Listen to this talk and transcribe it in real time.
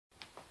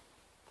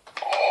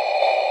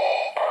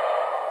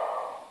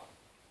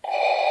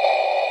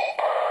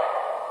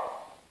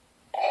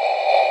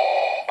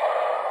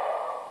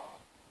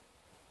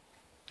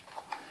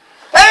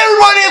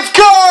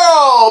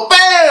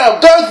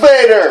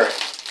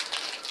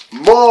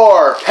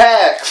more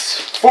packs,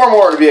 4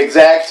 more to be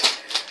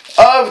exact,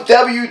 of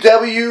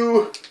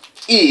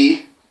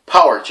WWE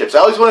Power Chips. I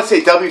always want to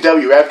say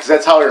WWF because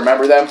that's how I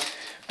remember them.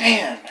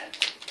 Man.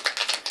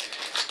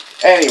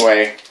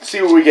 Anyway, let's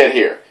see what we get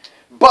here.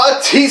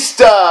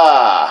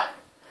 Batista!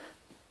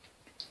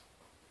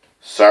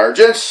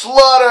 Sergeant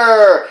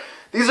Slaughter!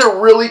 These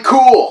are really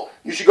cool.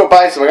 You should go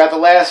buy some. I got the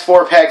last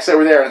 4 packs that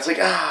were there, and it's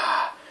like,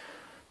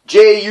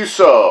 Jey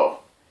Uso.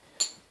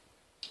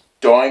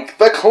 Doink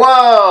the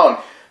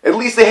Clown. At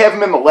least they have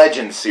him in the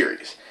Legends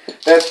series.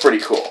 That's pretty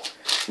cool.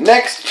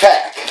 Next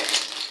pack.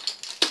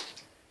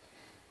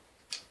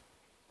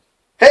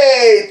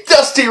 Hey,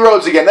 Dusty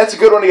Rhodes again. That's a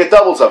good one to get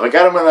doubles of. I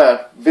got him in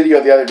a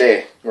video the other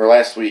day, or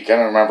last week. I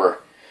don't remember.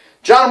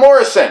 John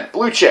Morrison,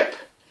 blue chip.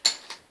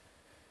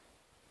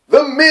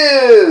 The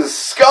Miz,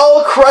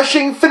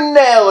 skull-crushing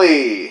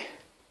finale.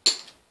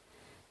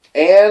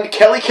 And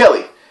Kelly.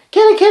 Kelly.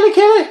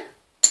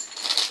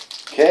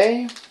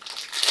 Okay.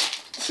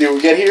 Let's see what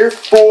we get here.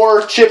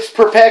 4 chips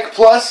per pack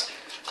plus.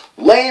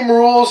 Lame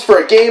rules for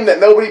a game that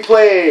nobody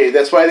played.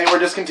 That's why they were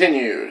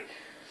discontinued.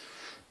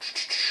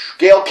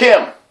 Gail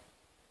Kim.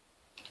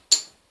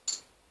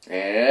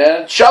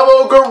 And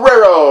Chavo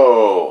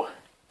Guerrero.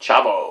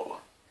 Chavo.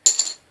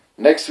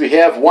 Next we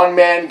have One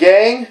Man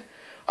Gang.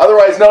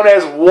 Otherwise known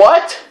as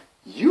what?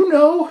 You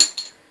know.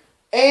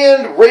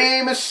 And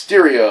Rey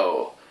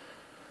Mysterio.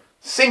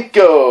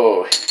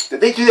 Cinco.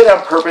 Did they do that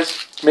on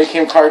purpose? Make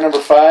him card number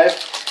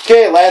 5?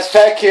 Okay, last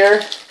pack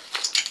here.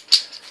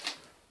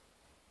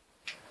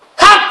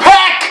 Hot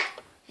pack!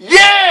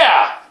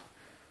 Yeah!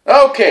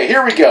 Okay,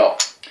 here we go.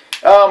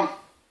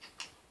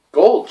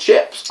 Gold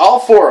chips. All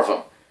 4 of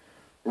them.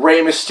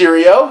 Rey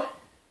Mysterio.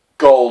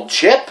 Gold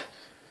chip.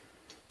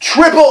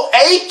 Triple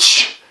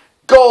H.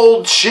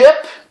 Gold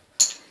chip.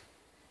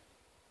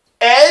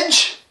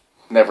 Edge.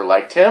 Never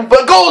liked him,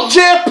 but gold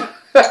chip!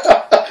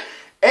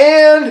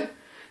 And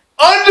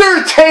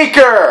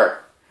Undertaker!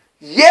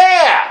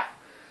 Yeah!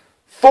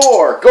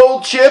 4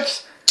 gold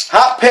chips,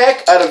 hot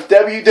pack out of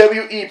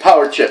WWE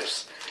Power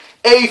Chips.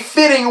 A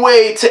fitting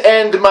way to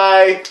end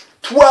my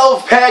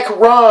 12-pack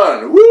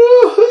run.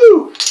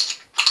 Woohoo!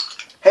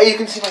 Hey, you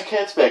can see my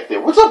cats back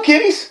there. What's up,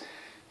 kitties?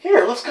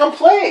 Here, let's come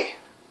play.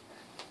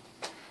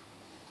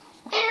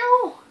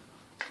 Meow.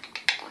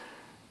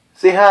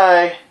 Say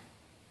hi.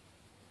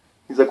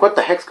 He's like, what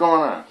the heck's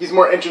going on? He's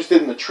more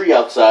interested in the tree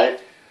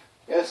outside.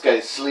 Yeah, this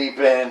guy's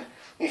sleeping.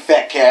 Hey,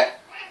 fat cat.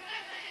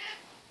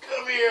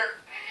 Come here.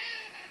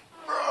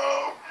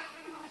 Bro.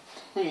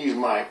 He's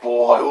my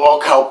boy.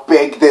 Look how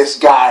big this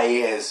guy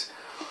is.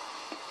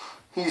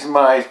 He's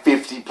my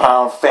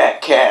 50-pound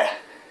fat cat.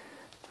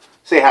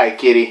 Say hi,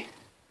 kitty.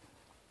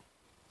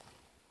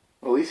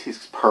 Well, at least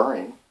he's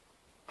purring.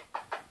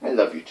 I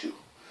love you too.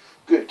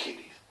 Good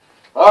kitties.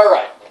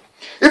 Alright.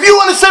 If you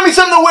want to send me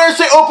something to wear,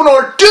 say open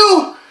or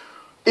do.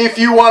 If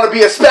you want to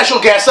be a special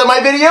guest on my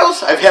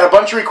videos, I've had a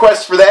bunch of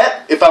requests for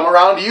that. If I'm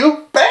around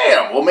you,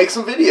 bam, we'll make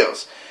some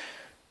videos.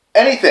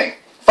 Anything.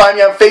 Find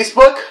me on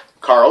Facebook,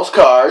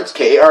 Karlskards,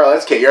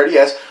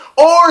 Karlskards,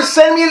 or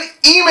send me an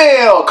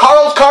email,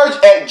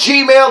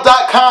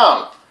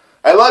 karlskards@gmail.com.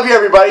 I love you,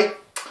 everybody.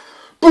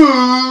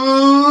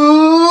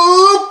 Boo!